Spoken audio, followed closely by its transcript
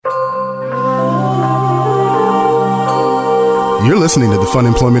You're listening to the Fun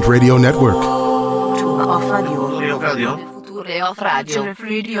Employment Radio Network. The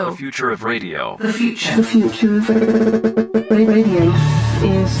future of radio. The future of radio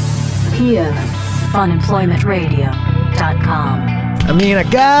is here. FunemploymentRadio.com. I mean, I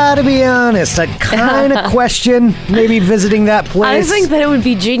gotta be honest, I kind of question maybe visiting that place. I think that it would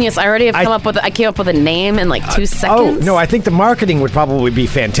be genius. I already have I came up with a name in like 2 seconds. Oh, no, I think the marketing would probably be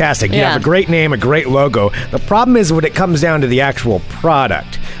fantastic. You have a great name, a great logo. The problem is when it comes down to the actual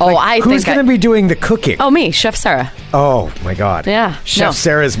product. Who's going to be doing the cooking? Oh, me, Chef Sarah. Oh, my God. Yeah. Chef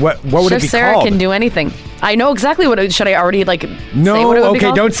Sarah's, what would Chef it be Sarah called? Chef Sarah can do anything. I know exactly what should I already say what it would be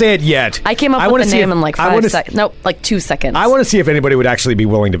called? Don't say it yet. I came up with the name in like 5 seconds. No, like 2 seconds. I want to see if anybody would actually be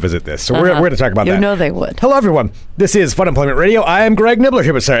willing to visit this. So we're going to talk about that. You know they would. Hello, everyone. This is Fun Employment Radio. I am Greg Nibbler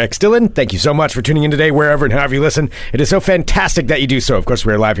here with Sarah X. Dillon. Thank you so much for tuning in today, wherever and however you listen. It is so fantastic that you do so. Of course,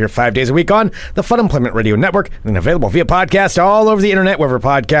 we're live here 5 days a week on the Fun Employment Radio Network and available via podcast all over the internet, wherever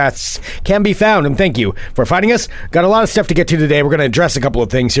podcasts can be found. And thank you for finding us. Got a lot of stuff to get to today. We're going to address a couple of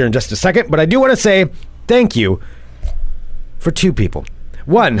things here in just a second, but I do want to say thank you for 2 people.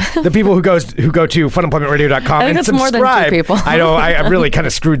 One, the people who go to funemploymentradio.com and subscribe. More than 2 people. I know, I really kind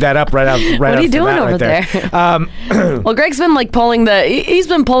of screwed that up right out. What are you doing over there? Well, Greg's been like he's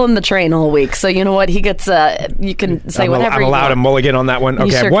been pulling the train all week. So you know what? He gets, you can say whatever I'm allowed a mulligan on that one.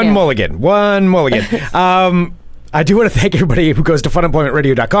 Okay, sure one can. mulligan. I do want to thank everybody who goes to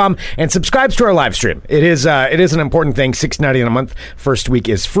funemploymentradio.com and subscribes to our live stream. It is an important thing. $6.90 a month. First week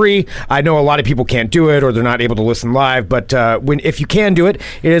is free. I know a lot of people can't do it or they're not able to listen live, but if you can do it,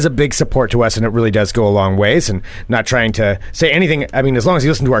 it is a big support to us and it really does go a long ways. And not trying to say anything. I mean, as long as you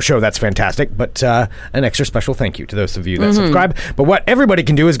listen to our show, that's fantastic. But an extra special thank you to those of you that subscribe. But what everybody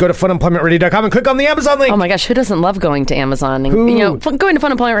can do is go to funemploymentradio.com and click on the Amazon link. Oh my gosh, who doesn't love going to Amazon and going to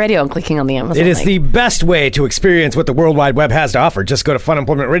Fun Employment Radio and clicking on the Amazon link? It is link. the best way to experience what the World Wide Web has to offer. Just go to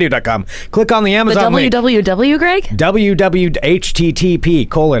funemploymentradio.com. Click on the Amazon link. www, Greg?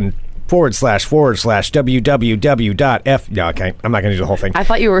 www.http://www.f. No, okay. I'm not going to do the whole thing. I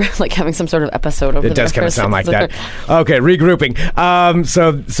thought you were like having some sort of episode over there. It does kind of sound like that. Okay, regrouping.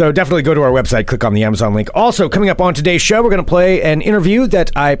 So definitely go to our website, click on the Amazon link. Also, coming up on today's show, we're going to play an interview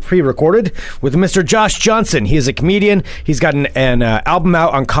that I pre-recorded with Mr. Josh Johnson. He is a comedian. He's got an album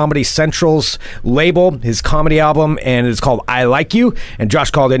out on Comedy Central's label, his comedy album, and it's called I Like You. And Josh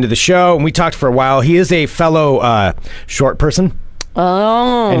called into the show, and we talked for a while. He is a fellow short person.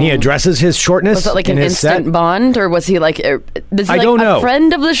 Oh. And he addresses his shortness. Was it like an instant set. Bond, or was he like a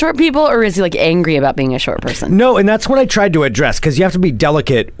friend of the short people, or is he like angry about being a short person? No, and that's what I tried to address, because you have to be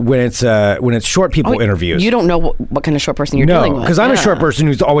delicate when it's short people interviews. You don't know what kind of short person you're dealing with. No, because I'm a short person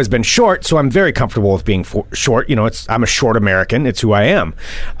who's always been short, so I'm very comfortable with being short. You know, I'm a short American. It's who I am.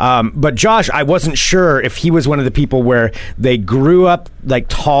 But Josh, I wasn't sure if he was one of the people where they grew up like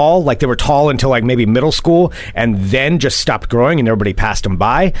tall, like they were tall until like maybe middle school, and then just stopped growing and everybody passed them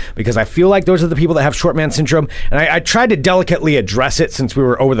by, because I feel like those are the people that have short man syndrome. And I tried to delicately address it since we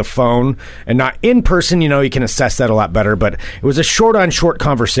were over the phone and not in person. You know, you can assess that a lot better, but it was a short on short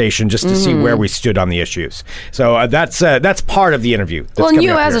conversation just to see where we stood on the issues. So that's part of the interview. Well, and you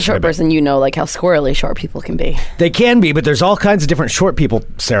as a short person, you know like how squirrely short people can be. They can be, but there's all kinds of different short people,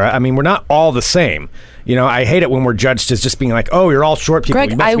 Sarah. I mean, we're not all the same. You know, I hate it when we're judged as just being like, oh, you're all short people. Greg,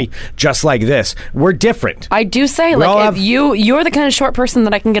 you must be just like this. We're different. I do say, like, if you're the kind of short person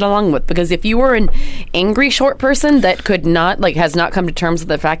that I can get along with, because if you were an angry short person that could not, like, has not come to terms with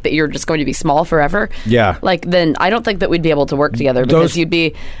the fact that you're just going to be small forever, like, then I don't think that we'd be able to work together, because you'd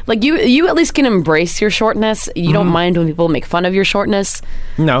be, like, you at least can embrace your shortness. You don't mind when people make fun of your shortness.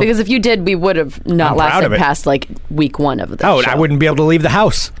 No. Because if you did, we would have not lasted past, like, week 1 of the show. And I wouldn't be able to leave the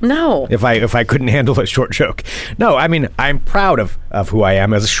house. No. If I couldn't handle a short joke. No, I mean, I'm proud of who I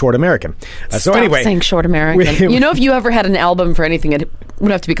am as a short American. So anyway, saying short American. If you ever had an album for anything, it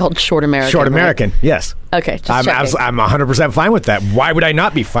would have to be called Short American. Short American, right? Yes. Okay, I'm 100% fine with that. Why would I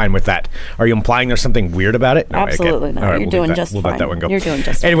not be fine with that? Are you implying there's something weird about it? No, absolutely not. Right, you're doing just fine. We'll let that one go. You're doing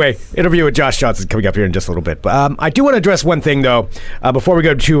just fine. Anyway, interview with Josh Johnson coming up here in just a little bit. But I do want to address one thing, though, before we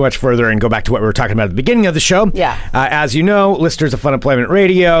go too much further and go back to what we were talking about at the beginning of the show. Yeah. As you know, listeners of Fun Employment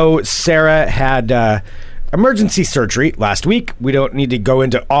Radio, Sarah had emergency surgery last week. We don't need to go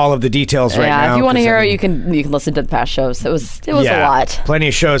into all of the details right now. Yeah, if you want to hear it, you can listen to the past shows. It was a lot. Plenty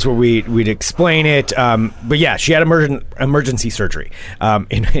of shows where we'd explain it. But yeah, she had emergency surgery,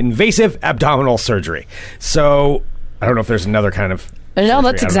 invasive abdominal surgery. So I don't know if there's another kind of No,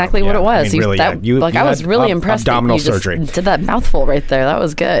 that's exactly what it was. I mean, I was really impressed. Abdominal that you surgery. Did that mouthful right there. That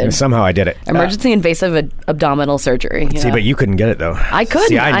was good. And somehow I did it. Emergency invasive abdominal surgery. See, but you couldn't get it though. I couldn't.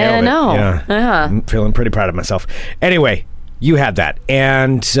 See, I nailed know. it. Yeah. I'm feeling pretty proud of myself. Anyway, you had that,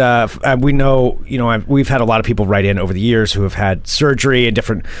 and we know, we've had a lot of people write in over the years who have had surgery and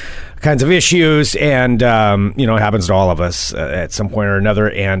different kinds of issues, and it happens to all of us at some point or another.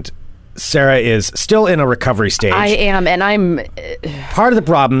 And Sarah is still in a recovery stage. I am, and I'm... Part of the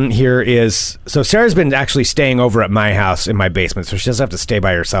problem here is... So Sarah's been actually staying over at my house in my basement, so she doesn't have to stay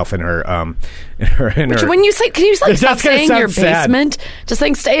by herself in her... When you say... Can you stop saying your basement? Sad. Just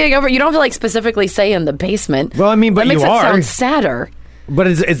saying staying over... You don't have to specifically say in the basement. Well, I mean, but that makes you are. That sound sadder. But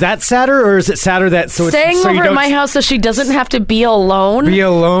is that sadder, or is it sadder that... Staying over at my house so she doesn't have to be alone? Be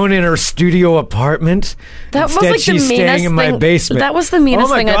alone in her studio aparpart? That Instead, was like she's the meanest staying in my basement. That was the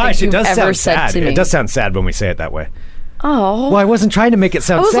meanest thing I think you've ever said to me. It does sound sad when we say it that way. Oh. Well, I wasn't trying to make it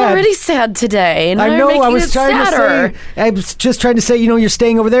sound sad. I was already sad today, and I know. I was trying sadder. to say. I was just trying to say. You're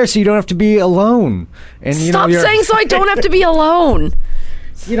staying over there, so you don't have to be alone. And stop saying so I don't have to be alone.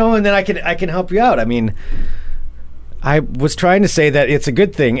 And then I can help you out. I mean, I was trying to say that it's a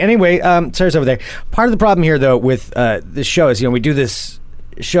good thing. Anyway, Sarah's over there. Part of the problem here, though, with this show is, we do this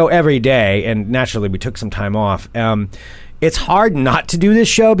show every day, and naturally we took some time off. It's hard not to do this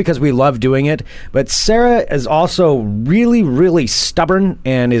show because we love doing it, but Sarah is also really, really stubborn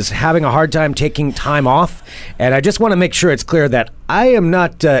and is having a hard time taking time off. And I just want to make sure it's clear that I am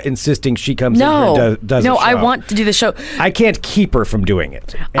not insisting she comes in here and does No, the show. I want to do the show. I can't keep her from doing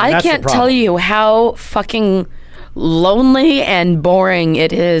it. I can't tell you how fucking lonely and boring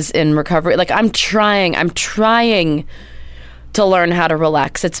it is in recovery. Like, I'm trying to learn how to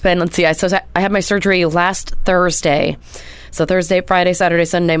relax. It's been, I had my surgery last Thursday. So Thursday, Friday, Saturday,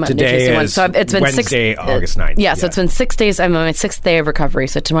 Sunday, Monday, Tuesday, Wednesday. So it's been Wednesday, August 9th. Yeah, so it's been 6 days. I'm on my 6th day of recovery.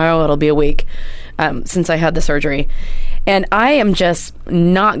 So tomorrow it'll be a week since I had the surgery. And I am just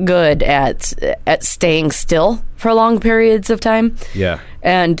not good at staying still for long periods of time. Yeah.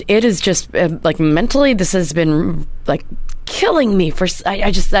 And it is just, mentally, this has been, killing me for...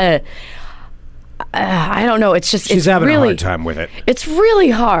 I don't know. It's just she's having a hard time with it. It's really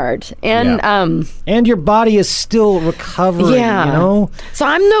hard, and and your body is still recovering. Yeah, So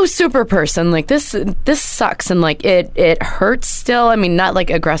I'm no super person. Like this sucks, and it hurts still. I mean, not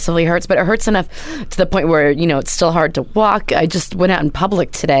aggressively hurts, but it hurts enough to the point where it's still hard to walk. I just went out in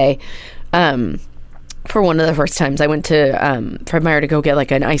public today. For one of the first times, I went to Fred Meyer to go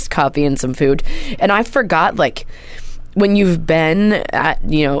get an iced coffee and some food, and I forgot when you've been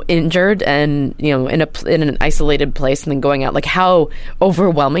injured and in an isolated place and then going out, how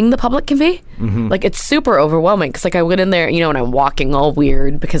overwhelming the public can be. Mm-hmm. It's super overwhelming because I went in there and I'm walking all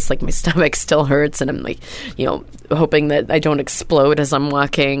weird because my stomach still hurts and I'm hoping that I don't explode as I'm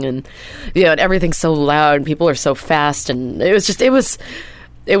walking, and and everything's so loud and people are so fast, and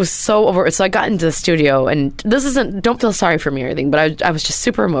it was so over. So I got into the studio, and don't feel sorry for me or anything, but I was just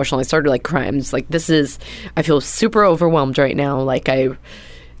super emotional. I started crying. It's I feel super overwhelmed right now.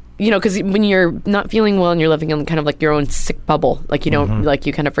 Because when you're not feeling well and you're living in kind of your own sick bubble, you don't, mm-hmm.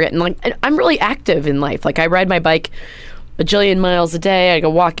 You kind of forget. And I'm really active in life. I ride my bike a jillion miles a day. I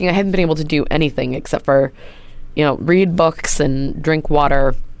go walking. I haven't been able to do anything except for, read books and drink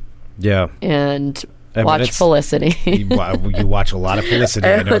water. Yeah. And watch Felicity. You watch a lot of Felicity.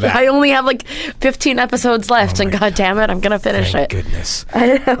 I know that. I only have 15 episodes left, and God damn it, I'm gonna finish it. Goodness.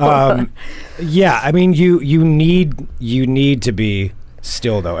 I know. Yeah, I mean, you need to be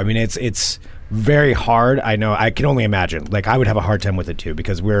still, though. I mean, it's very hard. I know. I can only imagine. I would have a hard time with it too,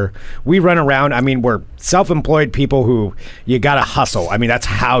 because we run around. I mean, we're self-employed people who you gotta hustle. I mean, that's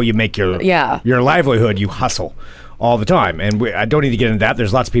how you make your livelihood. You hustle all the time, and I don't need to get into that.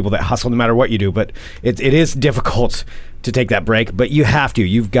 There's lots of people that hustle no matter what you do, but it is difficult to take that break. But you have to.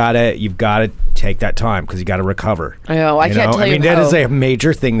 You've got to take that time because you got to recover. I know. I can't tell you. I mean, that is a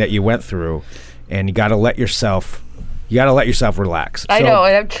major thing that you went through, and you got to let yourself relax. I know,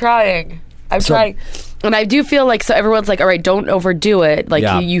 and I'm trying. And I do feel so everyone's all right, don't overdo it.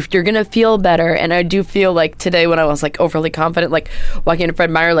 You're going to feel better. And I do feel today when I was overly confident, walking into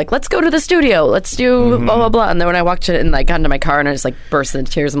Fred Meyer, let's go to the studio. Let's do blah, blah, blah. And then when I walked in and got into my car and I just burst into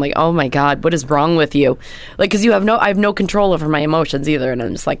tears, I'm oh my God, what is wrong with you? Because I have no control over my emotions either. And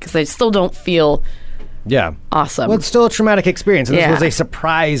I'm just because I still don't feel... Yeah. Awesome. Well, it's still a traumatic experience. And this was a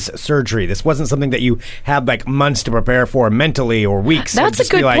surprise surgery. This wasn't something that you had months to prepare for mentally or weeks. That's a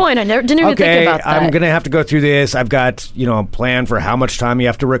good point. I didn't even think about that. I'm going to have to go through this. I've got, a plan for how much time you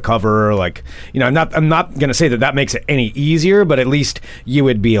have to recover. I'm not going to say that makes it any easier, but at least you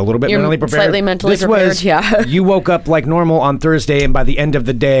would be a little bit mentally prepared. Slightly mentally prepared, yeah. You woke up like normal on Thursday, and by the end of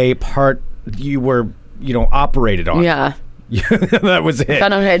the day, you were, operated on. Yeah. That was it. I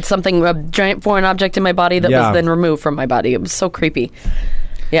found out I had a giant foreign object in my body that was then removed from my body. It was so creepy.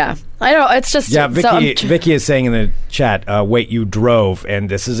 Yeah. I know, it's just... Yeah, Vicky is saying in the chat, wait, you drove, and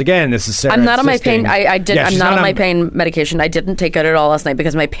this is Sarah I'm not on my insisting. pain... I'm not on my pain medication. I didn't take it at all last night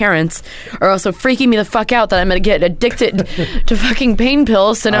because my parents are also freaking me the fuck out that I'm going to get addicted to fucking pain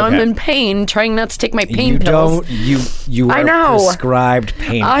pills, so now I'm in pain, trying not to take my pain pills. You are prescribed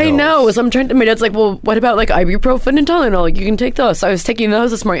pain pills. I know, so I'm trying to... My dad's like, well, what about like ibuprofen and Tylenol? You can take those. So I was taking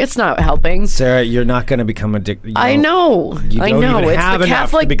those this morning. It's not helping. Sarah, you're not going to become addicted. I know. It's the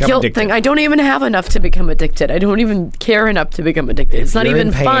Catholic guilt thing. I don't even have enough to become addicted. I don't even care enough to become addicted. It's not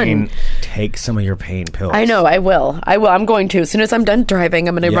even fun. Take some of your pain pills. I know. I will. I'm going to. As soon as I'm done driving,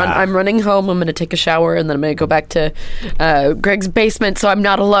 I'm going to run. I'm running home. I'm going to take a shower, and then I'm going to go back to Greg's basement, so I'm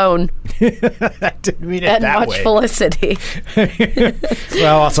not alone. I didn't mean it and that watch way. Felicity.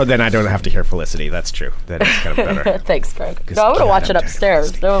 Well, also then I don't have to hear Felicity. That's true. That is kind of better. Thanks, Greg. No, I'm going to watch it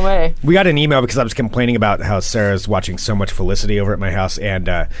upstairs. No way. We got an email because I was complaining about how Sarah's watching so much Felicity over at my house, and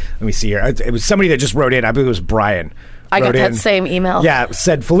let me see here. It was somebody that just wrote in. I believe it was Brian. I got that same email. Yeah,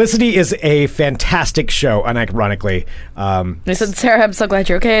 said Felicity is a fantastic show, unironically. They said, Sarah, I'm so glad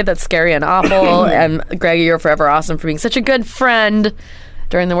you're okay. That's scary and awful. And Greg, you're forever awesome for being such a good friend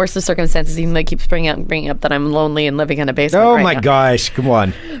during the worst of circumstances. Even though he keeps bringing up that I'm lonely and living in a basement. Oh right my now. gosh, come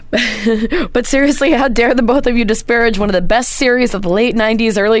on. But seriously, how dare the both of you disparage one of the best series of the late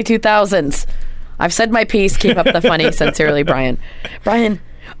 90s, early 2000s? I've said my piece. Keep up the funny. Sincerely, Brian. Brian,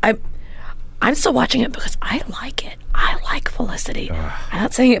 I'm still watching it because I like it. I like Felicity. I'm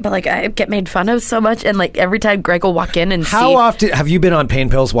not saying it, but like I get made fun of so much, and like every time Greg will walk in and How often have you been on pain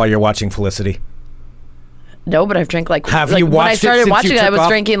pills while you're watching Felicity? No, but I've drank like. Have you watched when I started watching it, I was off?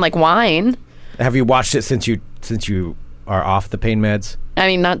 drinking like wine. Have you watched it since you are off the pain meds? I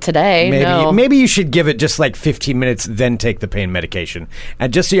mean, not today. Maybe you should give it just like 15 minutes, then take the pain medication,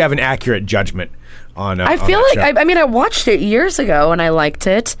 and just so you have an accurate judgment on. I feel like I watched it years ago and I liked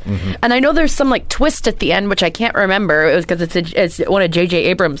it, and I know there's some like twist at the end which I can't remember. It was because it's one of J.J.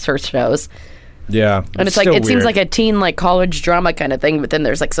 Abrams' first shows. Yeah, and it's like it seems like a teen like college drama kind of thing, but then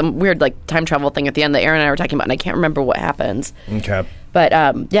there's like some weird like time travel thing at the end that Aaron and I were talking about, and I can't remember what happens. Okay, but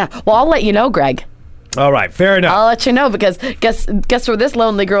yeah, well, I'll let you know, Greg. All right, fair enough. I'll let you know because guess where this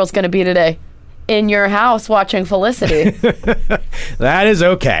lonely girl's going to be today? In your house watching Felicity. That is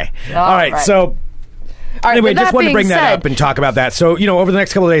okay. All right, so. Anyway, just wanted to bring that up and talk about that. So, over the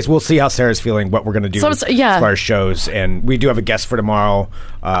next couple of days, we'll see how Sarah's feeling, what we're going to do as far as shows. And we do have a guest for tomorrow.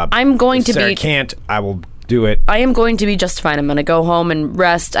 I'm going to Sarah can't. I will do it. I am going to be just fine. I'm going to go home and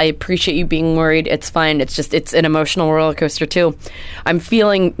rest. I appreciate you being worried. It's fine. It's an emotional roller coaster, too. I'm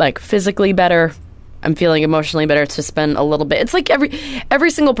feeling, like, physically better. I'm feeling emotionally better. It's just been a little bit. It's like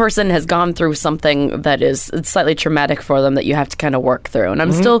every single person has gone through something that is slightly traumatic for them that you have to kind of work through. And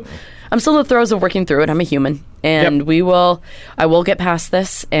I'm still in the throes of working through it. I'm a human, and I will get past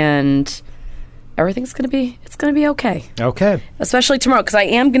this, and everything's gonna be okay. Okay. Especially tomorrow, because I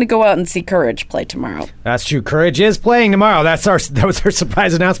am gonna go out and see Courage play tomorrow. That's true. Courage is playing tomorrow. That was our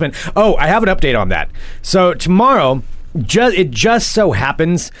surprise announcement. Oh, I have an update on that. So tomorrow. It just so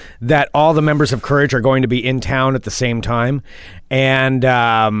happens that all the members of Courage are going to be in town at the same time. And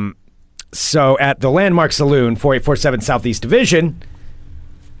so at the Landmark Saloon, 4847 Southeast Division,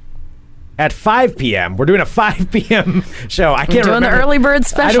 at 5 p.m. We're doing a 5 p.m. show. I can't remember. Doing the early bird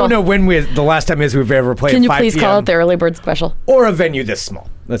special. I don't know when the last time is we've ever played at 5 p.m. Can you please call it the early bird special? Or a venue this small.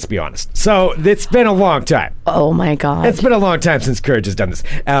 Let's be honest. So it's been a long time. Oh my God! It's been a long time since Courage has done this.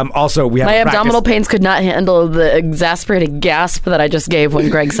 Also, we have my abdominal pains could not handle the exasperated gasp that I just gave when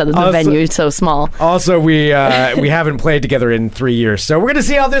Greg said that the venue is so small. Also, we haven't played together in 3 years, so we're going to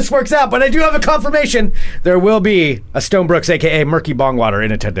see how this works out. But I do have a confirmation: there will be a Stonebrooks, aka Murky Bongwater,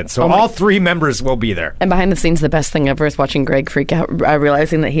 in attendance. So all 3 members will be there. And behind the scenes, the best thing ever is watching Greg freak out,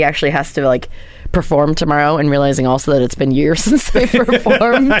 realizing that he actually has to like perform tomorrow, and realizing also that it's been years since they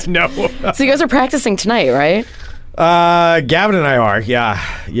performed. I know. So you guys are practicing tonight, right? Gavin and I are. Yeah.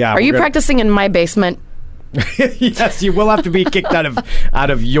 Are you practicing in my basement? Yes, you will have to be kicked out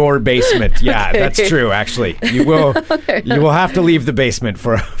of your basement. Yeah, okay. That's true. Actually, you will. Okay. You will have to leave the basement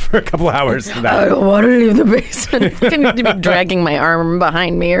for a couple hours. For that. I don't want to leave the basement. I need to be dragging my arm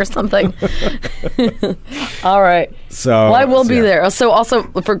behind me or something. All right. So I will be there. So also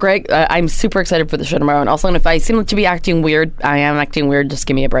for Greg, I'm super excited for the show tomorrow. And also, if I seem to be acting weird, I am acting weird. Just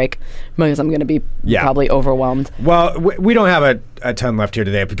give me a break because I'm going to be probably overwhelmed. Well, we don't have a ton left here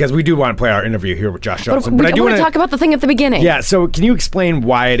today because we do want to play our interview here with Josh Johnson. But I do want to talk about the thing at the beginning. Yeah. So can you explain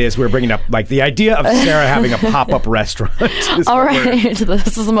why it is we're bringing up like the idea of Sarah having a pop-up restaurant? All right.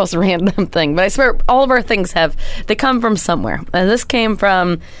 This is the most random thing, but I swear all of our things they come from somewhere. And this came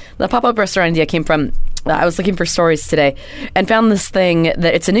from the pop-up restaurant idea came from I was looking for stories today and found this thing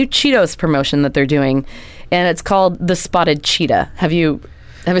that it's a new Cheetos promotion that they're doing, and it's called the Spotted Cheetah. Have you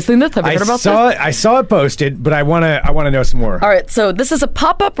seen this? Have you heard about this? I saw it posted, but I want to know some more. All right, so this is a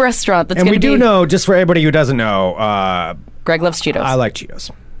pop-up restaurant that's going to be... And we do know, just for everybody who doesn't know... Greg loves Cheetos. I like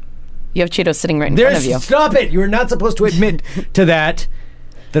Cheetos. You have Cheetos sitting right in front of you. Stop it! You're not supposed to admit to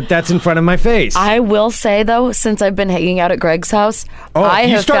that's in front of my face. I will say, though, since I've been hanging out at Greg's house,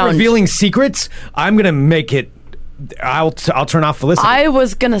 you start revealing secrets, I'm going to make it... I'll turn off Felicity. I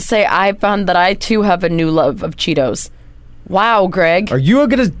was going to say, I found that I, too, have a new love of Cheetos. Wow, Greg. Are you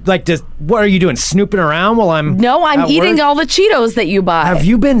going to, what are you doing, snooping around while I'm No, I'm eating all the Cheetos that you buy. Have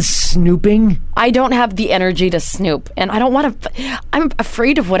you been snooping? I don't have the energy to snoop, and I don't want to, I'm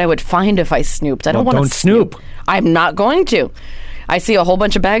afraid of what I would find if I snooped. I don't want to snoop. I'm not going to. I see a whole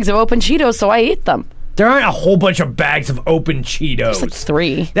bunch of bags of open Cheetos, so I eat them. There aren't a whole bunch of bags of open Cheetos. There's like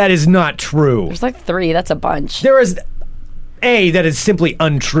 3. That is not true. There's like 3. That's a bunch. There is... A, that is simply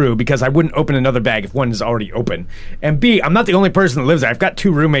untrue because I wouldn't open another bag if one is already open. And B, I'm not the only person that lives there. I've got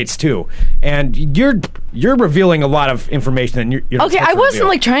 2 roommates too. And you're revealing a lot of information that you're not okay, I wasn't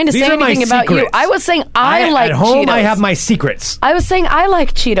like trying to say anything about you. I was saying I like Cheetos. At home, I have my secrets. I was saying I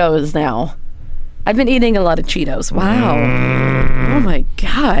like Cheetos now. I've been eating a lot of Cheetos. Wow. Oh my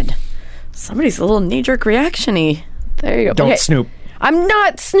God. Somebody's a little knee-jerk reaction-y. There you go. Don't snoop. I'm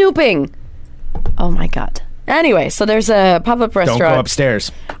not snooping. Oh my God. Anyway, so there's a pop-up restaurant. Don't go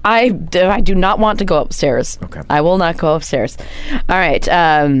upstairs. I do not want to go upstairs. Okay. I will not go upstairs. All right.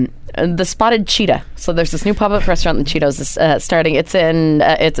 The Spotted Cheetah. So there's this new pop-up restaurant in Cheetos starting. It's in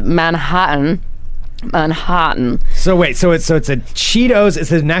it's Manhattan. So wait, so it's a Cheetos.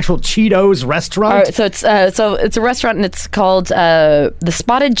 It's an actual Cheetos restaurant. All right, so it's a restaurant and it's called the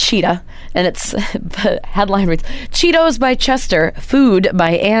Spotted Cheetah, and it's the headline reads Cheetos by Chester, food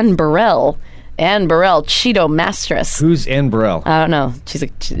by Ann Burrell. Ann Burrell, Cheeto Mistress. Who's Ann Burrell? I don't know. She's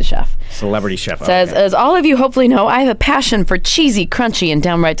a chef. Celebrity chef. Says, okay. As all of you hopefully know, I have a passion for cheesy, crunchy, and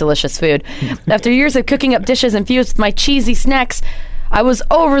downright delicious food. After years of cooking up dishes infused with my cheesy snacks, I was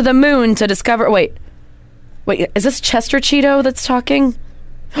over the moon to discover... Wait, is this Chester Cheeto that's talking?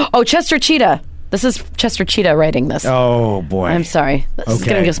 Oh, Chester Cheetah. This is Chester Cheetah writing this. Oh, boy. I'm sorry. This is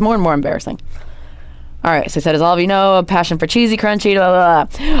getting just more and more embarrassing. All right, so he said, as all of you know, a passion for cheesy, crunchy, blah, blah,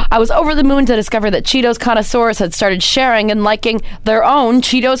 blah. I was over the moon to discover that Cheetos connoisseurs had started sharing and liking their own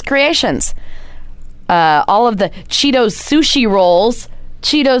Cheetos creations. All of the Cheetos sushi rolls,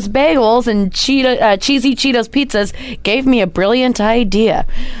 Cheetos bagels, and cheesy Cheetos pizzas gave me a brilliant idea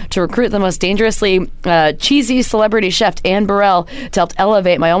to recruit the most dangerously cheesy celebrity chef, Ann Burrell, to help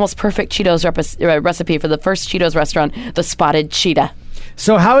elevate my almost perfect Cheetos recipe for the first Cheetos restaurant, the Spotted Cheetah.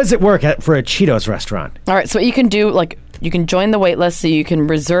 So how does it work for a Cheetos restaurant? All right, so what you can do, you can join the wait list, so you can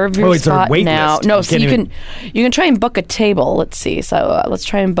reserve your spot now. List. No, so you can try and book a table. Let's see. So let's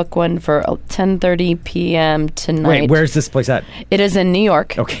try and book one for 10:30 p.m. tonight. Wait, where's this place at? It is in New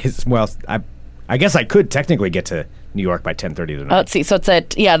York. Okay, well, I guess I could technically get to New York by 10:30 tonight. Let's see. So it's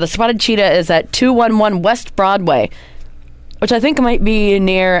the Spotted Cheetah is at 211 West Broadway, which I think might be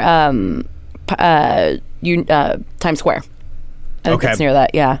near Times Square. I think it's near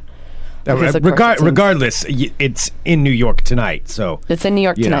that, yeah. Regardless, it's in New York tonight, so... It's in New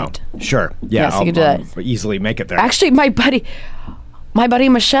York tonight. Sure. Yeah, so you can do that. I'll easily make it there. Actually, my buddy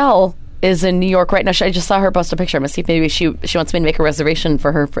Michelle is in New York right now. I just saw her post a picture. I'm going to see if maybe she wants me to make a reservation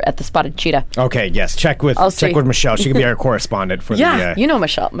for her at the Spotted Cheetah. Okay, yes. Check with Michelle. She can be our correspondent for the... you know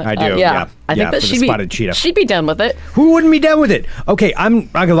Michelle. I do, yeah. I think that Spotted Cheetah. She'd be done with it. Who wouldn't be done with it? Okay, I'm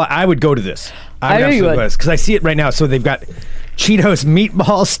not going to lie. I would go to this. I know you would. Because I see it right now. So they've got... Cheetos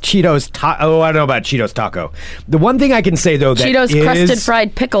meatballs, Cheetos taco. I don't know about Cheetos taco. The one thing I can say, though, that Cheetos crusted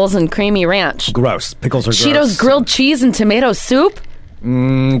fried pickles and creamy ranch. Gross. Pickles are gross. Cheetos grilled cheese and tomato soup?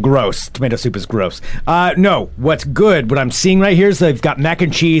 Gross. Tomato soup is gross. No, what's good, what I'm seeing right here is they've got mac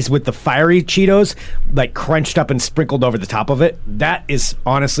and cheese with the fiery Cheetos, like crunched up and sprinkled over the top of it. That is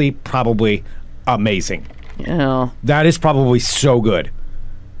honestly probably amazing. Yeah. That is probably so good.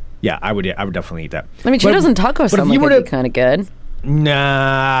 Yeah, I would definitely eat that. I mean, Cheetos and tacos sound like it'd be kind of good.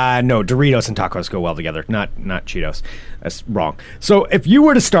 Nah, no, Doritos and tacos go well together. Not Cheetos. That's wrong. So if you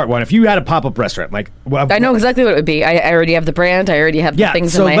were to start one, if you had a pop-up restaurant, I know exactly what it would be. I already have the brand. I already have the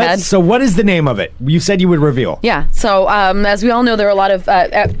things in my head. So what is the name of it? You said you would reveal. Yeah. So as we all know, there are a lot of...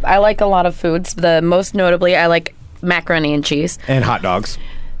 I like a lot of foods. The most notably, I like macaroni and cheese. And hot dogs.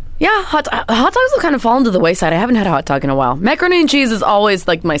 Yeah, hot dogs will kind of fall into the wayside. I haven't had a hot dog in a while. Macaroni and cheese is always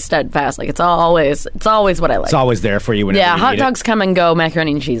my steadfast. It's always what I like. It's always there for you whenever you need it. Hot dogs come and go.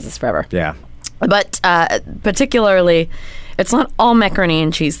 Macaroni and cheese is forever. Yeah. But particularly, it's not all macaroni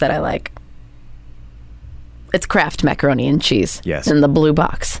and cheese that I like. It's Kraft macaroni and cheese. Yes. In the blue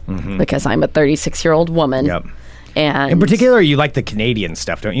box. Because I'm a 36-year-old woman. Yep. And in particular, you like the Canadian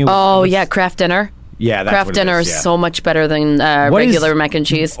stuff, don't you? Oh, yeah, Kraft Dinner. Yeah, that's Kraft what Dinner it is so much better than regular mac and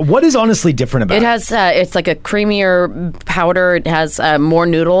cheese. What is honestly different about it? It has, it's like a creamier powder. It has more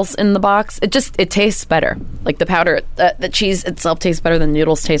noodles in the box. It tastes better. Like the powder, the cheese itself tastes better. The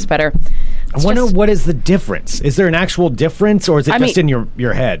noodles taste better. I wonder what is the difference? Is there an actual difference, or is it just in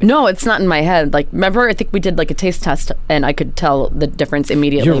your head? No, it's not in my head. Like, remember, I think we did like a taste test, and I could tell the difference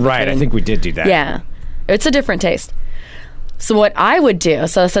immediately. You're right. I think we did do that. Yeah, it's a different taste. So what I would do,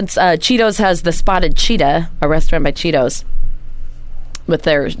 since Cheetos has the Spotted Cheetah, a restaurant by Cheetos, with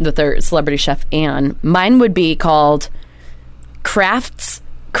their celebrity chef Ann, mine would be called Kraft's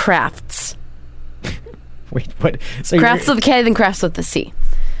Crafts. Wait, what? So Crafts with a K, then Crafts with the C.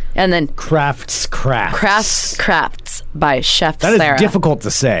 And then Kraft's Crafts by Chef Sarah. That is difficult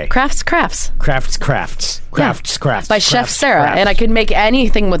to say. Kraft's by Chef Sarah. And I could make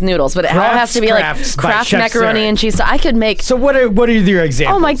anything with noodles, but it all has to be like Kraft macaroni and cheese. So I could make. So what are your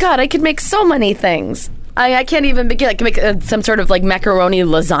examples? Oh my God, I could make so many things. I can't even begin. I could make some sort of like macaroni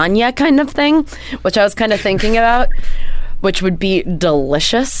lasagna kind of thing, which I was kind of thinking about, which would be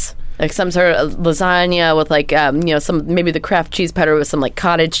delicious. Like some sort of lasagna with like, some maybe the Kraft cheese powder with some like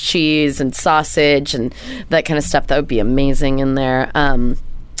cottage cheese and sausage and that kind of stuff. That would be amazing in there.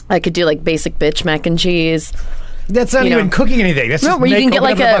 I could do like basic bitch mac and cheese. That's not even cooking anything. That's just where you can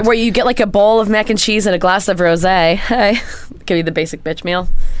get like a bowl of mac and cheese and a glass of rosé. Hey, give you the basic bitch meal.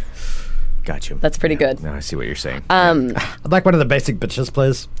 Got you. That's pretty good. No, I see what you're saying. I'd like one of the basic bitches,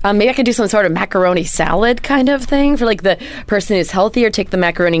 please. Maybe I could do some sort of macaroni salad kind of thing for like the person who's healthier. Take the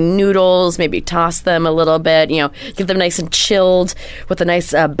macaroni noodles, maybe toss them a little bit, get them nice and chilled with a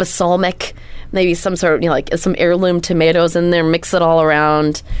nice balsamic, maybe some sort of, like some heirloom tomatoes in there, mix it all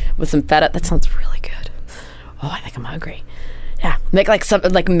around with some feta. That sounds really good. Oh, I think I'm hungry. Yeah, make like some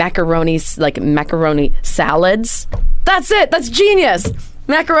like macaroni salads. That's it. That's genius.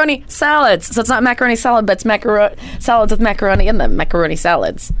 Macaroni salads. So it's not macaroni salad, but it's salads with macaroni in them. Macaroni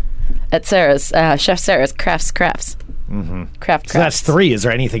salads at Sarah's, Chef Sarah's Crafts. Mm-hmm. Crafts. So that's 3. Is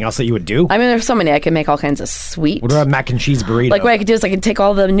there anything else that you would do? I mean, there's so many. I can make all kinds of sweet. What about mac and cheese burrito? Like what I could do is I could take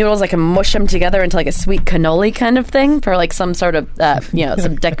all the noodles, I can mush them together into like a sweet cannoli kind of thing for like some sort of,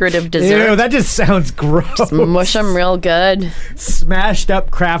 some decorative dessert. Ew, that just sounds gross. Just mush them real good. Smashed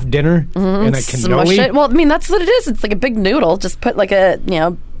up Kraft dinner in a cannoli. Smush it. Well, I mean, that's what it is. It's like a big noodle. Just put like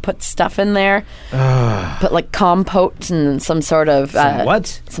put stuff in there. Put like compote and some sort of... Some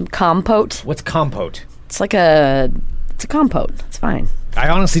what? Some compote. What's compote? It's like a compote. It's fine. I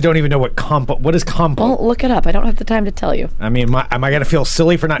honestly don't even know what is compote? Well, look it up. I don't have the time to tell you. I mean, am I going to feel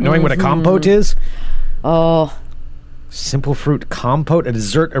silly for not knowing what a compote is? Oh. Simple fruit compote, a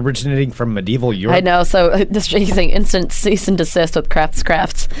dessert originating from medieval Europe. I know. So he's saying instant cease and desist with Crafts.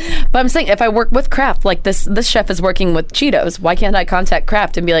 But I'm saying if I work with Kraft, like this chef is working with Cheetos, why can't I contact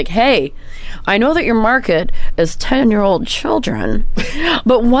Kraft and be like, hey, I know that your market is 10-year-old children,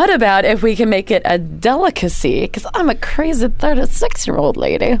 but what about if we can make it a delicacy? Because I'm a crazy 36-year-old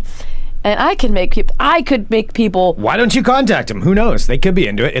lady. And I could make people. Why don't you contact them? Who knows? They could be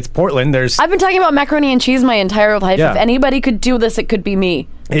into it. It's Portland. I've been talking about macaroni and cheese my entire life. Yeah. If anybody could do this, it could be me.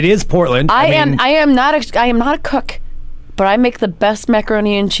 It is Portland. I am not a cook, but I make the best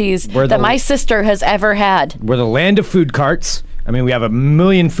macaroni and cheese that my sister has ever had. We're the land of food carts. I mean, we have 1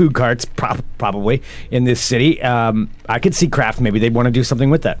 million food carts probably in this city. I could see Kraft. Maybe they'd want to do something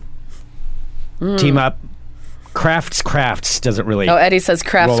with that. Team up. Crafts doesn't really. Oh, Eddie says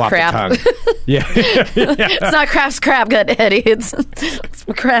Crafts crap. Yeah. It's not Crafts crap, good Eddie. It's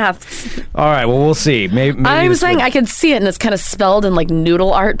Crafts. All right. Well, we'll see. Maybe I'm saying I can see it, and it's kind of spelled in like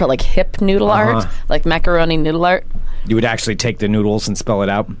noodle art, but like hip noodle art, like macaroni noodle art. You would actually take the noodles and spell it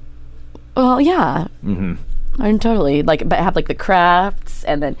out. Well, yeah. Mm-hmm. I'm totally but have like the Crafts,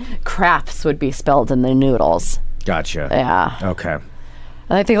 and then Crafts would be spelled in the noodles. Gotcha. Yeah. Okay.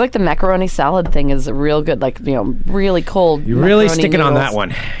 And I think like the macaroni salad thing is real good, like really cold. You're really sticking noodles on that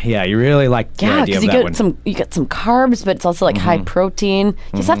one. Yeah, you really like the idea of that one. You get some carbs, but it's also like high protein.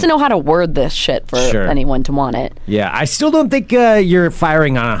 You just have to know how to word this shit for anyone to want it. Yeah, I still don't think you're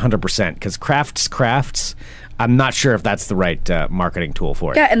firing on 100% because Crafts. I'm not sure if that's the right marketing tool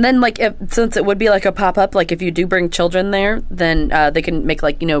for it. Yeah, and then since it would be like a pop-up, like if you do bring children there, then they can make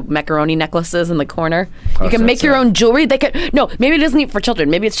like macaroni necklaces in the corner. You can make your own jewelry. Maybe it isn't even for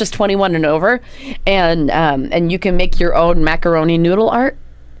children. Maybe it's just 21 and over, and you can make your own macaroni noodle art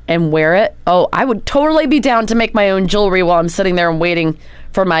and wear it, I would totally be down to make my own jewelry while I'm sitting there and waiting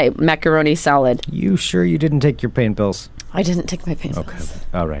for my macaroni salad. You sure you didn't take your pain pills? I didn't take my pain pills. Okay.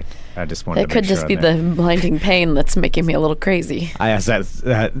 All right. I just wanted to make sure. It could just be the blinding pain that's making me a little crazy. I asked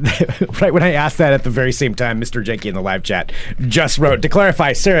that right when I asked that at the very same time, Mr. Jenke in the live chat just wrote, to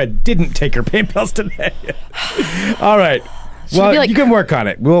clarify, Sarah didn't take her pain pills today. All right. Well, you can work on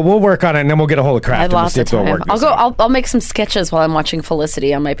it. We'll work on it, and then we'll get a hold of Kraft. I lost the time. I'll make some sketches while I'm watching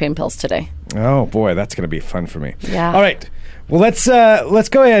Felicity on my pain pills today. Oh boy, that's going to be fun for me. Yeah. All right. Well, let's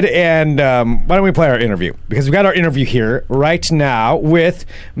go ahead and why don't we play our interview? Because we've got our interview here right now with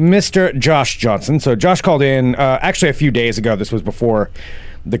Mr. Josh Johnson. So Josh called in actually a few days ago. This was before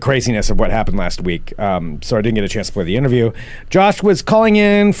the craziness of what happened last week. So I didn't get a chance to play the interview. Josh was calling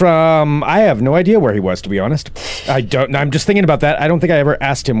in from, I have no idea where he was, to be honest. I'm just thinking about that. I don't think I ever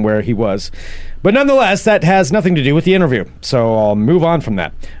asked him where he was. But nonetheless, that has nothing to do with the interview. So I'll move on from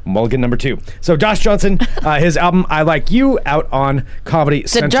that. Mulligan number 2. So Josh Johnson, his album, I Like You, out on Comedy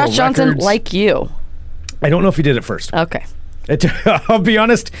Central Records. Did Josh Johnson like you? I don't know if he did it first. Okay. I'll be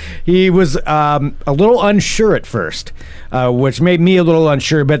honest, he was a little unsure at first, which made me a little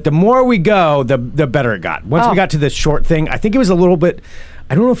unsure. But the more we go, the better it got. Once we got to the short thing, I think it was a little bit,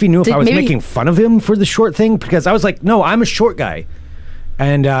 I don't know if he knew if I was making fun of him for the short thing, because I was like, no, I'm a short guy.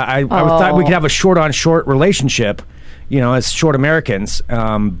 And I thought we could have a short-on-short relationship, as short Americans.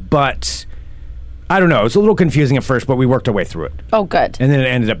 But I don't know. It was a little confusing at first, but we worked our way through it. Oh, good. And then it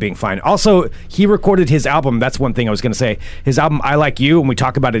ended up being fine. Also, he recorded his album. That's one thing I was going to say. His album, I Like You, and we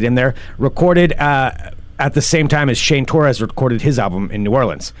talk about it in there, recorded at the same time as Shane Torres recorded his album in New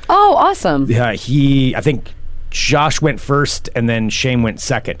Orleans. Oh, awesome. I think Josh went first, and then Shane went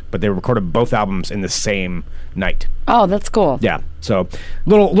second, but they recorded both albums in the same night. Oh, that's cool. Yeah, so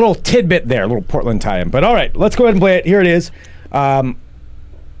little tidbit there, little Portland tie-in. But all right, let's go ahead and play it. Here it is. Am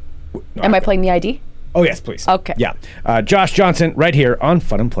I playing the ID? Oh, yes, please. Okay. Yeah. Josh Johnson right here on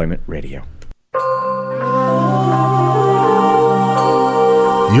Fun Employment Radio.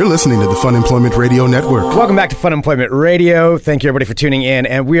 You're listening to the Fun Employment Radio Network. Welcome back to Fun Employment Radio. Thank you, everybody, for tuning in.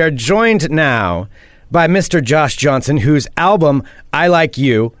 And we are joined now by Mr. Josh Johnson, whose album, I Like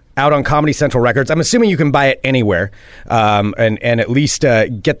You, out on Comedy Central Records. I'm assuming you can buy it anywhere, and at least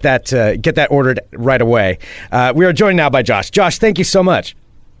get that ordered right away. We are joined now by Josh. Josh, thank you so much.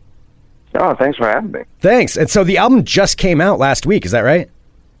 Oh, thanks for having me. Thanks. And so the album just came out last week, is that right?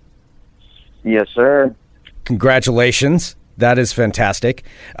 Yes, sir. Congratulations. That is fantastic.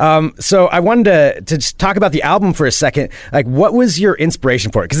 So I wanted to just talk about the album for a second. Like, what was your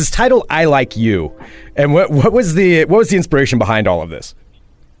inspiration for it? Because it's titled "I Like You," and what was the inspiration behind all of this?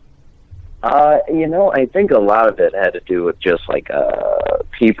 I think a lot of it had to do with just like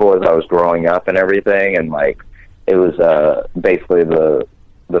people as I was growing up and everything, and like it was basically the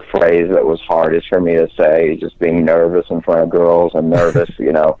phrase that was hardest for me to say, just being nervous in front of girls and nervous,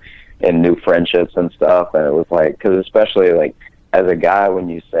 in new friendships and stuff. And it was like, because especially like as a guy, when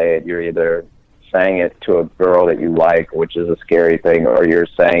you say it, you're either saying it to a girl that you like, which is a scary thing, or you're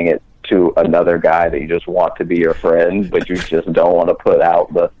saying it to another guy that you just want to be your friend, but you just don't want to put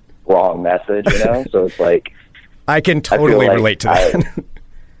out the wrong message, So it's like, I can totally relate to that.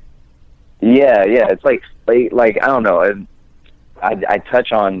 Yeah. It's like I don't know. I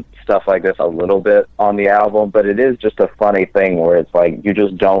touch on stuff like this a little bit on the album, but it is just a funny thing where it's like you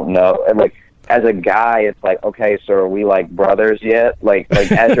just don't know. And like as a guy, it's like, okay, so are we like brothers yet? Like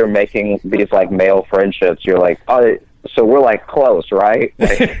as you're making these like male friendships, you're like, oh, so we're like close, right?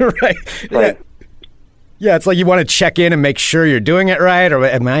 Like, right. Yeah, it's like you want to check in and make sure you're doing it right, or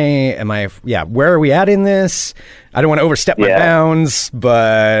am I? Yeah, where are we at in this? I don't want to overstep my bounds,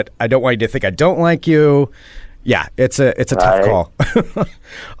 but I don't want you to think I don't like you. Yeah, it's a tough call.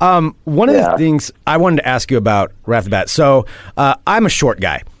 One of the things I wanted to ask you about right off the bat. So I'm a short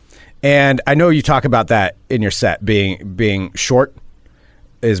guy, and I know you talk about that in your set. Being short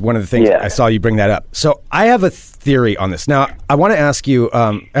is one of the things I saw you bring that up. So I have a theory on this. Now I want to ask you: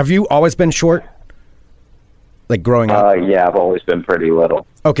 have you always been short, like growing up? Yeah, I've always been pretty little.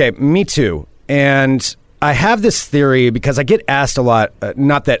 Okay, me too, and I have this theory because I get asked a lot,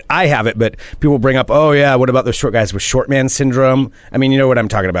 not that I have it, but people bring up, oh yeah, what about those short guys with short man syndrome? I mean, you know what I'm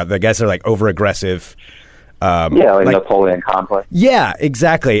talking about. The guys that are like over aggressive. Like Napoleon complex. Yeah,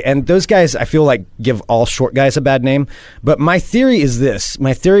 exactly. And those guys, I feel like, give all short guys a bad name. But my theory is this.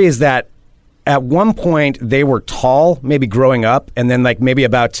 My theory is that at one point they were tall, maybe growing up, and then like maybe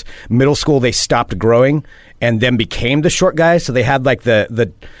about middle school they stopped growing and then became the short guys. So they had like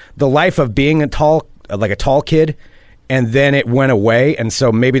the life of being a tall kid, and then it went away, and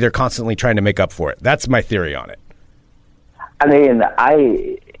so maybe they're constantly trying to make up for it. That's my theory on it. I mean,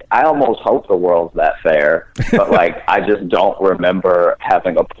 I almost hope the world's that fair, but like I just don't remember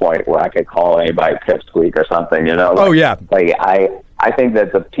having a point where I could call anybody pipsqueak or something, you know? Like, oh yeah. Like I think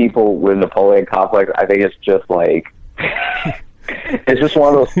that the people with Napoleon complex, I think it's just like it's just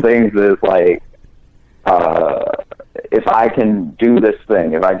one of those things that is like if I can do this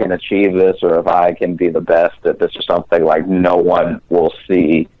thing, if I can achieve this, or if I can be the best at this or something, like no one will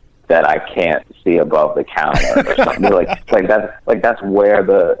see that I can't see above the counter or something that's where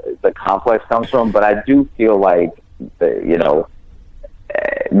the complex comes from. But I do feel like you know,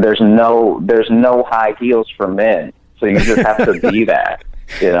 there's no high heels for men, so you just have to be that.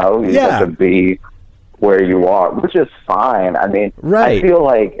 You know, you have to be where you are, which is fine. I mean, right. I feel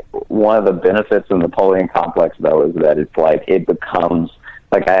like one of the benefits of the Napoleon complex, though, is that it's like it becomes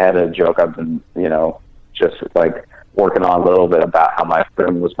like I had a joke I've been, you know, just like working on a little bit about how my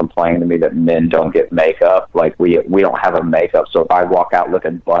friend was complaining to me that men don't get makeup. Like we don't have a makeup, so if I walk out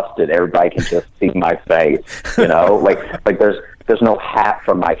looking busted, everybody can just see my face. You know, like there's no hat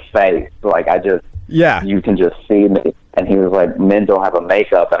for my face. Like you can just see me. And he was like, men don't have a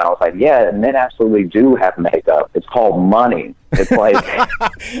makeup. And I was like, yeah, men absolutely do have makeup. It's called money. It's like,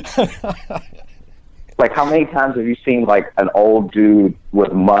 like how many times have you seen like an old dude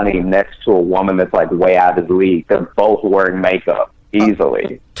with money next to a woman that's like way out of his league? They're both wearing makeup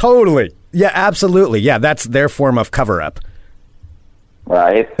easily. Totally. Yeah, absolutely. Yeah, that's their form of cover-up.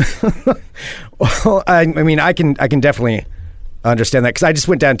 Right. Well, I mean, I can definitely understand that because I just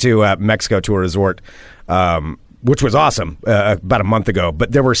went down to Mexico to a resort, which was awesome about a month ago.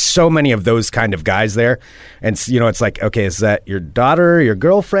 But there were so many of those kind of guys there. And, you know, it's like, okay, is that your daughter, your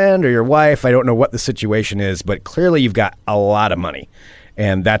girlfriend, or your wife? I don't know what the situation is, but clearly you've got a lot of money.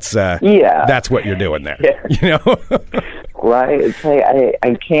 And that's what you're doing there. Yeah. You know? Right. It's like,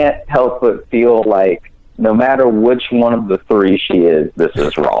 I can't help but feel like no matter which one of the three she is, this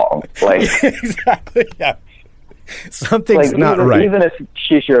is wrong. Like exactly, yeah. Something's like, not right. Even if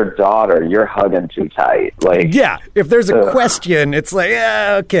she's your daughter, you're hugging too tight. Like, yeah, if there's a question, it's like,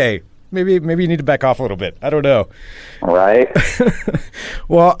 yeah, okay, maybe you need to back off a little bit. I don't know. Right.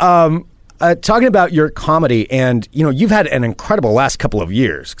 Well, talking about your comedy, and you know, you've had an incredible last couple of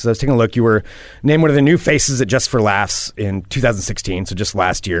years. Because I was taking a look, you were named one of the new faces at Just for Laughs in 2016, so just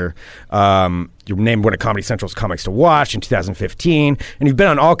last year. You were named one of Comedy Central's Comics to Watch in 2015, and you've been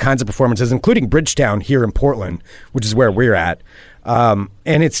on all kinds of performances, including Bridgetown here in Portland, which is where we're at. And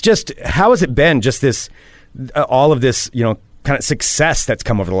it's just, how has it been? Just this, all of this, you know, kind of success that's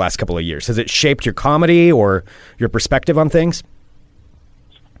come over the last couple of years. Has it shaped your comedy or your perspective on things?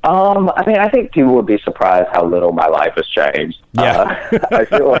 I mean, I think people would be surprised how little my life has changed. Yeah. I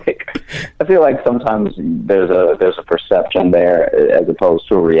feel like sometimes there's a perception there as opposed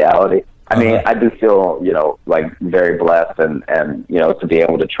to a reality. I mean, I do feel, you know, like very blessed and, you know, to be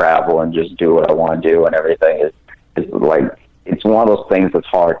able to travel and just do what I want to do and everything is like, it's one of those things that's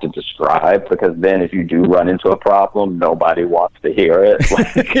hard to describe because then if you do run into a problem, nobody wants to hear it.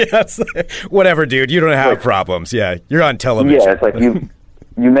 Like, yes. Whatever, dude. You don't have problems. Yeah. You're on television. Yeah. It's like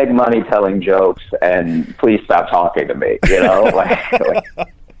you make money telling jokes and please stop talking to me, you know? like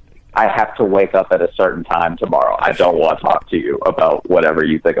I have to wake up at a certain time tomorrow. I don't want to talk to you about whatever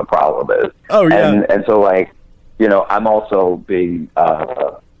you think a problem is. Oh, yeah. And so, like, you know, I'm also being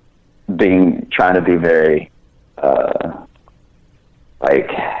trying to be very,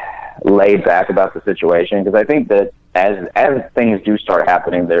 like, laid back about the situation because I think that as things do start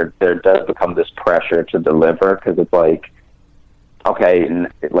happening, there does become this pressure to deliver because it's like, okay,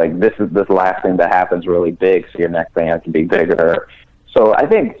 like this is this last thing that happens really big, so your next thing has to be bigger. So I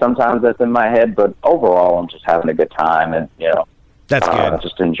think sometimes that's in my head, but overall I'm just having a good time and, you know, that's good.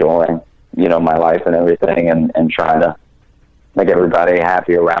 Just enjoying, you know, my life and everything and trying to make everybody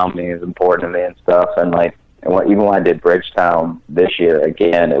happy around me is important to me and stuff. And like, even when I did Bridgetown this year,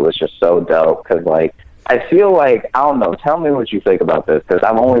 again, it was just so dope because like, I feel like, I don't know, tell me what you think about this because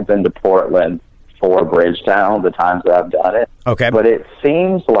I've only been to Portland for Bridgetown the times that I've done it. Okay. But it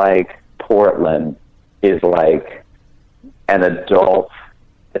seems like Portland is like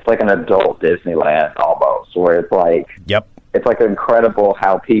it's like an adult Disneyland almost, where it's like, yep, it's like incredible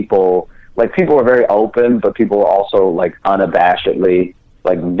how people are very open, but people are also like unabashedly,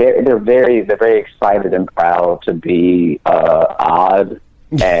 like they're very excited and proud to be odd,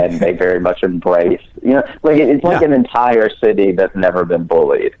 and they very much embrace, you know, like it's like an entire city that's never been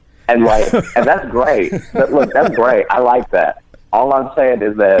bullied, and like, and that's great. Look, that's great. I like that. All I'm saying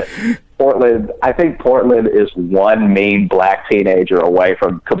is that I think Portland is one mean black teenager away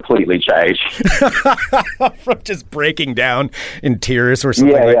from completely change. From just breaking down in tears or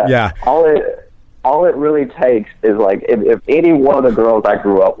something. Yeah. All all it really takes is like if any one of the girls I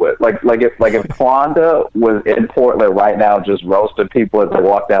grew up with, like if Kwanda was in Portland right now just roasting people as they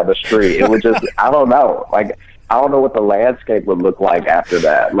walk down the street, it would just I don't know. Like I don't know what the landscape would look like after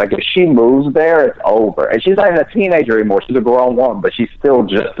that. Like if she moves there, it's over. And she's not even a teenager anymore. She's a grown woman, but she's still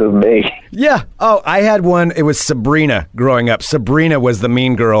just as me. Yeah. Oh, I had one. It was Sabrina growing up. Sabrina was the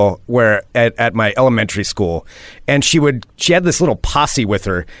mean girl where at my elementary school, and she had this little posse with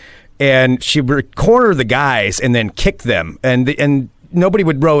her. And she would corner the guys and then kick them. And nobody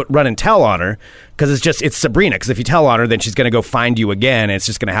would run and tell on her because it's Sabrina. Because if you tell on her, then she's going to go find you again, and it's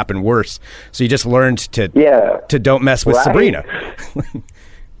just going to happen worse. So you just learned to don't mess with Sabrina.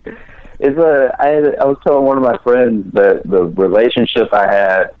 I was telling one of my friends that the relationship I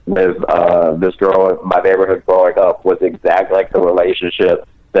had with this girl in my neighborhood growing up was exactly like the relationship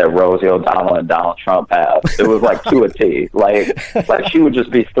that Rosie O'Donnell and Donald Trump have. It was like to a T. Like she would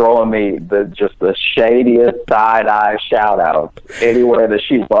just be throwing me the shadiest side eye shout outs anywhere that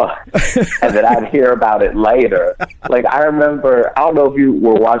she was, and then I'd hear about it later. Like I remember, I don't know if you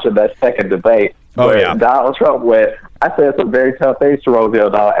were watching that second debate. Oh yeah. Donald Trump went, I said some very tough things to Rosie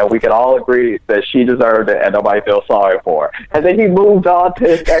O'Donnell, and we can all agree that she deserved it and nobody feels sorry for her. And then he moved on to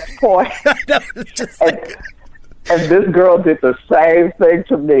his next point. And this girl did the same thing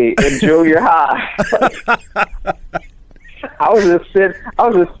to me in junior high. I was just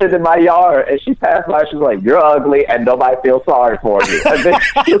sitting in my yard, and she passed by. She was like, "You're ugly, and nobody feels sorry for you." And then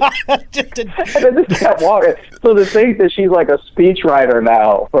just kept walking. So to think that she's like a speechwriter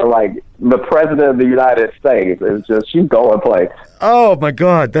now for like the president of the United States is just she's going place. Oh my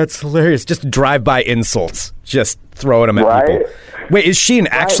God, that's hilarious! Just drive-by insults, just throwing them at people. Wait, is she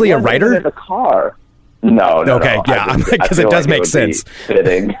actually a writer? In the car. No. Okay, yeah, because it does make sense.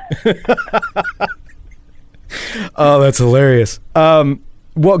 Fitting. Oh, that's hilarious.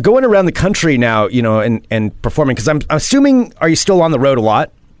 Well, going around the country now, and performing, because I'm assuming, are you still on the road a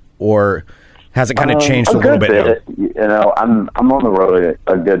lot, or has it kind of changed a little bit now? I'm on the road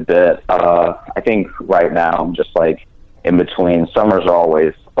a good bit. I think right now I'm just like in between. Summers are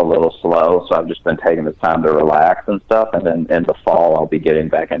always a little slow, so I've just been taking the time to relax and stuff, and then in the fall I'll be getting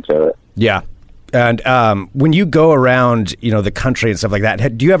back into it. Yeah. And when you go around, the country and stuff like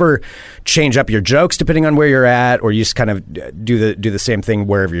that, do you ever change up your jokes depending on where you're at, or you just kind of do the same thing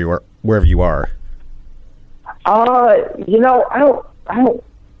wherever you are? I don't.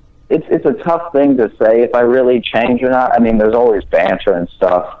 It's a tough thing to say if I really change or not. I mean, there's always banter and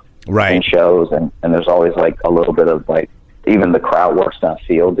stuff, right, in shows, and there's always like a little bit of like even the crowd works not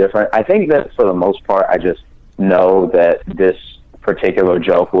feel different. I think that for the most part, I just know that this particular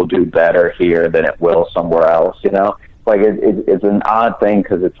joke will do better here than it will somewhere else. Like it's an odd thing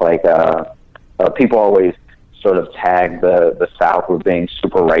because it's like people always sort of tag the South with being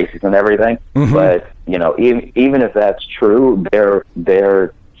super racist and everything. Mm-hmm. But even if that's true,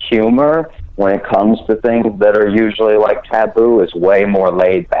 their humor when it comes to things that are usually like taboo is way more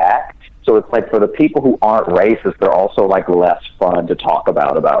laid back. So it's like for the people who aren't racist, they're also like less fun to talk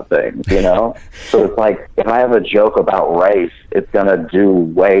about things, So it's like if I have a joke about race, it's going to do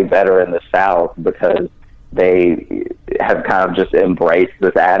way better in the South because they have kind of just embraced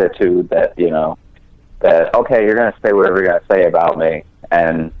this attitude that, that, okay, you're going to say whatever you're going to say about me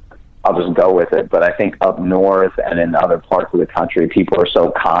and I'll just go with it. But I think up north and in other parts of the country, people are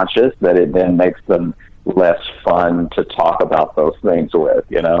so conscious that it then makes them less fun to talk about those things with,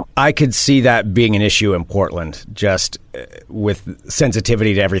 I could see that being an issue in Portland, just with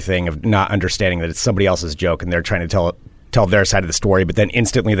sensitivity to everything, of not understanding that it's somebody else's joke and they're trying to tell their side of the story, but then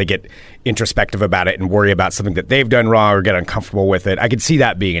instantly they get introspective about it and worry about something that they've done wrong or get uncomfortable with it. I could see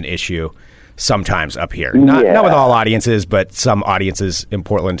that being an issue sometimes up here. Not with all audiences, but some audiences in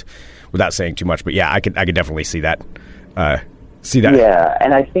Portland, without saying too much. But yeah, I could definitely see that. Yeah,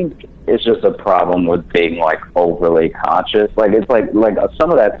 and I think it's just a problem with being like overly conscious. Like it's like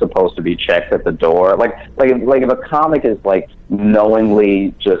some of that's supposed to be checked at the door. Like if a comic is like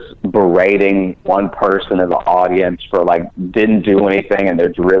knowingly just berating one person in the audience for like didn't do anything and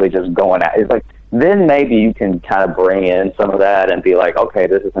they're really just going at it's like, then maybe you can kind of bring in some of that and be like, okay,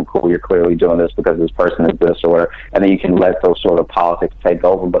 this isn't cool. You're clearly doing this because this person is this or whatever. And then you can let those sort of politics take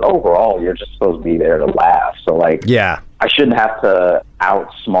over. But overall, you're just supposed to be there to laugh. So like, yeah, I shouldn't have to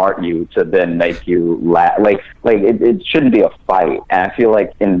outsmart you to then make you laugh. Like it shouldn't be a fight. And I feel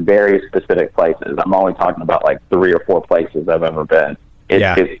like in very specific places, I'm only talking about like 3 or 4 places I've ever been.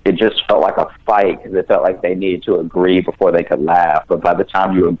 It just felt like a fight because it felt like they needed to agree before they could laugh. But by the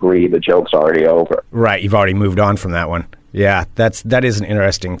time you agree, the joke's already over. Right. You've already moved on from that one. Yeah, that is an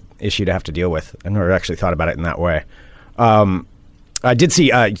interesting issue to have to deal with. I never actually thought about it in that way. I did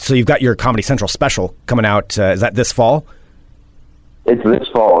see, so you've got your Comedy Central special coming out. Is that this fall? It's this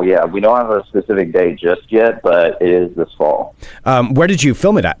fall, yeah. We don't have a specific date just yet, but it is this fall. Where did you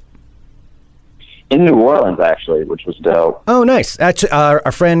film it at? In New Orleans, actually, which was dope. Oh, nice. Actually,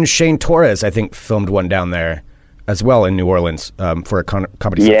 our friend Shane Torres, I think, filmed one down there as well in New Orleans for a Comedy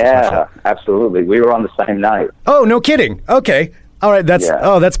Central special. Yeah, absolutely. We were on the same night. Oh, no kidding. Okay. All right.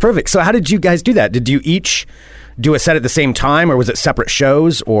 That's perfect. So how did you guys do that? Did you each do a set at the same time, or was it separate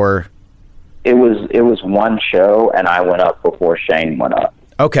shows, or? It was one show, and I went up before Shane went up.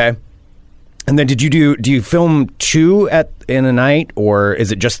 Okay. And then do you film two in a night, or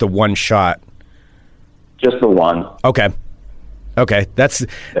is it just the one shot? Just the one. Okay. That's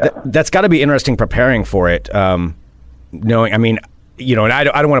got to be interesting preparing for it. Knowing, I mean, you know, and I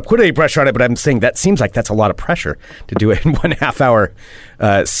don't want to put any pressure on it, but I'm saying that seems like that's a lot of pressure to do it in 1.5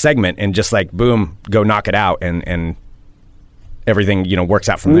 hour segment and just like boom, go knock it out, and everything, you know, works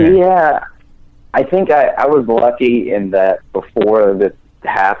out from there. Yeah, I think I was lucky in that before this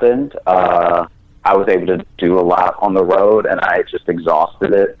happened, I was able to do a lot on the road, and I just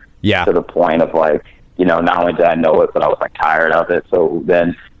exhausted it. Yeah. To the point of like, you know, not only did I know it, but I was like tired of it. So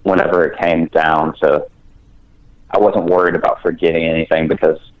then whenever it came down to, I wasn't worried about forgetting anything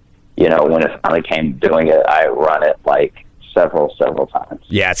because, you know, when it finally came to doing it, I run it like several times.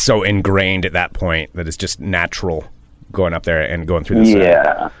 Yeah, it's so ingrained at that point that it's just natural going up there and going through the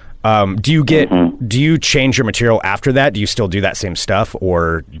set. Yeah. Do you change your material after that? Do you still do that same stuff,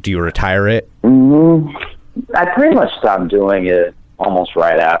 or do you retire it? I pretty much stopped doing it almost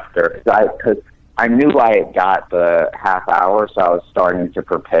right after, because I knew I got the half hour, so I was starting to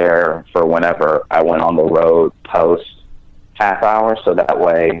prepare for whenever I went on the road post half hour, so that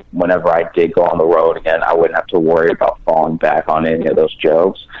way whenever I did go on the road again, I wouldn't have to worry about falling back on any of those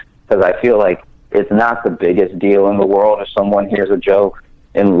jokes, because I feel like it's not the biggest deal in the world if someone hears a joke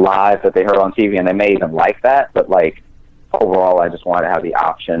in live that they heard on TV, and they may even like that, but like overall I just wanted to have the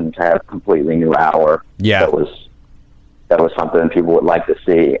option to have a completely new hour. Yeah. That was something people would like to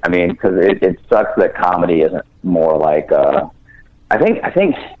see. I mean, because it sucks that comedy isn't more like, I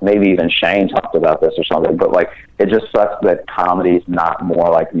think maybe even Shane talked about this or something, but like, it just sucks that comedy's not more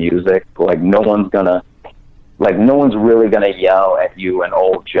like music. Like, no one's really gonna yell at you an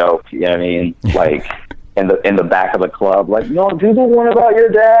old joke, you know what I mean? Like, in the back of the club, like, no, do the one about your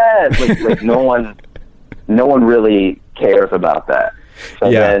dad. Like no one really cares about that.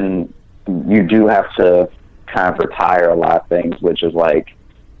 So then you do have to kind of retire a lot of things, which is like,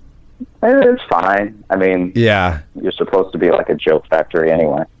 it's fine. I mean, yeah, you're supposed to be like a joke factory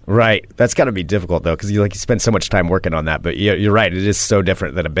anyway. Right. That's got to be difficult though, because you spend so much time working on that. But you're right. It is so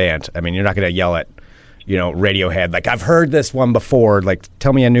different than a band. I mean, you're not going to yell at, you know, Radiohead, like, I've heard this one before. Like,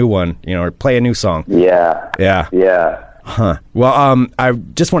 tell me a new one, you know, or play a new song. Yeah. Huh. Well, I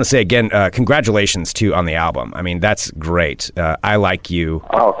just want to say again, congratulations on the album. I mean, that's great. I Like You.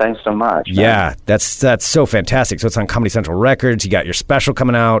 Oh, thanks so much. Yeah, that's so fantastic. So it's on Comedy Central Records. You got your special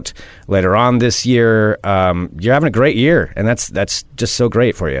coming out later on this year. You're having a great year, and that's just so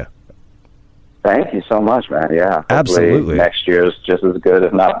great for you. Thank you so much, man. Yeah, hopefully absolutely. Next year is just as good,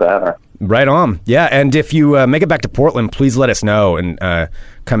 if not better. Right on. Yeah, and if you make it back to Portland, please let us know and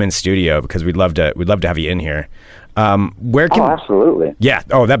come in studio, because we'd love to have you in here. Absolutely. Yeah.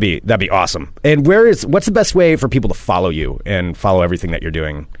 Oh, that'd be awesome. And what's the best way for people to follow you and follow everything that you're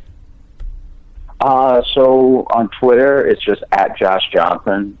doing? So on Twitter, it's just at Josh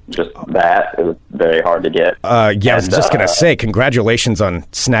Johnson. Just that. It was very hard to get. I was just gonna say, congratulations on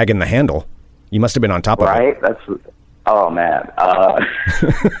snagging the handle. You must have been on top of it. Right? Oh man.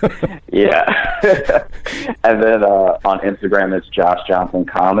 Yeah. And then on Instagram, it's Josh Johnson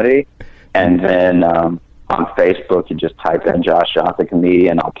Comedy, and then on Facebook, you just type in Josh Johnson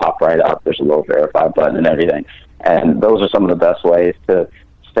Comedian, I'll pop right up. There's a little verify button and everything. And those are some of the best ways to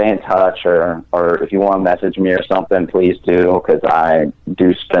stay in touch, or if you want to message me or something, please do, because I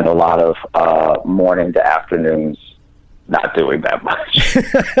do spend a lot of morning to afternoons not doing that much.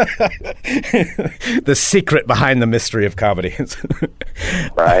 The secret behind the mystery of comedy.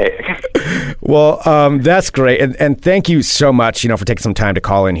 Right. Well, that's great. And thank you so much, for taking some time to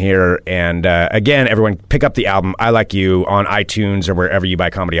call in here. And again, everyone, pick up the album, I Like You, on iTunes or wherever you buy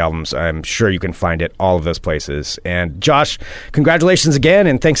comedy albums. I'm sure you can find it all of those places. And Josh, congratulations again,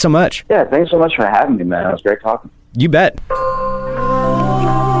 and thanks so much. Yeah, thanks so much for having me, man. It was great talking. You bet.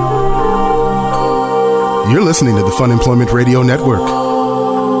 You're listening to the Fun Employment Radio Network.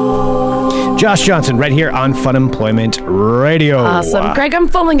 Josh Johnson, right here on Fun Employment Radio. Awesome. Greg, I'm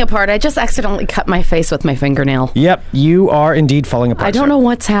falling apart. I just accidentally cut my face with my fingernail. Yep, you are indeed falling apart. I don't know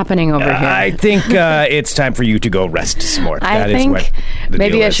what's happening over here. I think it's time for you to go rest some more. I think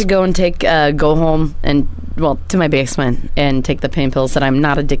maybe I should go and go home and, to my basement and take the pain pills that I'm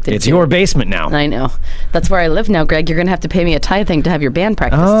not addicted to. It's your basement now. I know. That's where I live now, Greg. You're going to have to pay me a tithing to have your band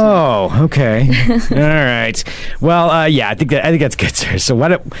practice. Oh, okay. All right. Well, I think that's good, sir. So why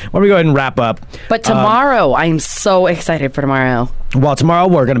don't we go ahead and wrap up? But tomorrow, I'm so excited for tomorrow. Well, tomorrow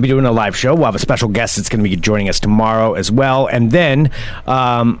we're going to be doing a live show. We'll have a special guest that's going to be joining us tomorrow as well. And then,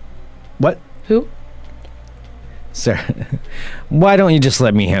 what? Who? Sir, why don't you just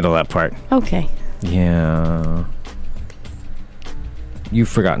let me handle that part? Okay. Yeah. You've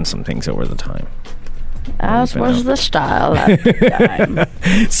forgotten some things over the time. As was the style at the time.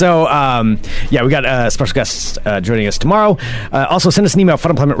 So, we got a special guest joining us tomorrow. Also, send us an email,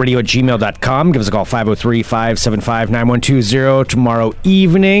 funemploymentradio@gmail.com. Give us a call, 503-575-9120. Tomorrow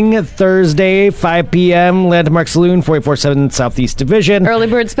evening, Thursday, 5 p.m., Landmark Saloon, 447 Southeast Division. Early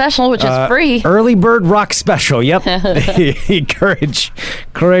Bird Special, which is free. Early Bird Rock Special, yep.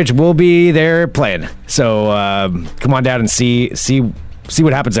 Courage will be there playing. So, come on down and see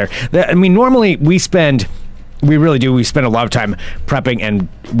what happens there. Normally we spend a lot of time prepping, and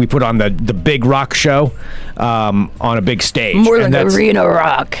we put on the big rock show on a big stage. More like arena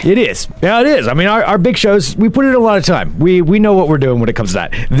rock. It is. Yeah, it is. Our big shows, we put in a lot of time. We know what we're doing when it comes to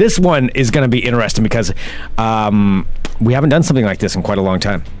that. This one is going to be interesting because we haven't done something like this in quite a long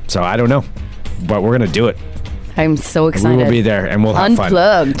time. So I don't know, but we're going to do it. I'm so excited. We will be there, and we'll have fun.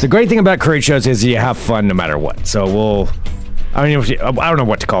 Unplugged. The great thing about Courage shows is you have fun no matter what. So I don't know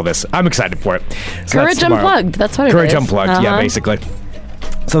what to call this. I'm excited for it. So Courage Unplugged. That's what it is. Courage Unplugged, yeah, basically.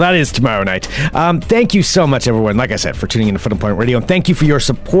 So that is tomorrow night. Thank you so much, everyone, like I said, for tuning in to Fun Employment Radio. And thank you for your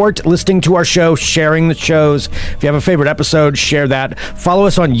support, listening to our show, sharing the shows. If you have a favorite episode, share that. Follow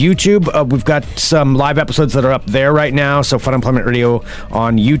us on YouTube. We've got some live episodes that are up there right now. So Fun Employment Radio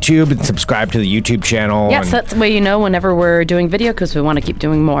on YouTube, and subscribe to the YouTube channel. Yes, that's the way you know whenever we're doing video, because we want to keep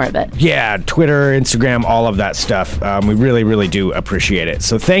doing more of it. Yeah, Twitter, Instagram, all of that stuff. We really, really do appreciate it.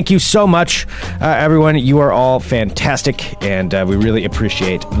 So thank you so much, everyone. You are all fantastic, and we really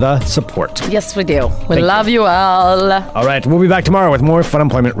appreciate the support. Yes, we do. We love you all. All right, we'll be back tomorrow with more Fun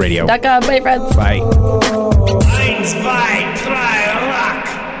Employment Radio. Danke, bye, friends. Bye. 1, 2, 3, rock.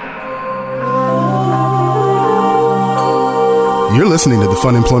 You're listening to the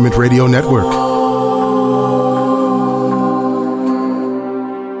Fun Employment Radio Network.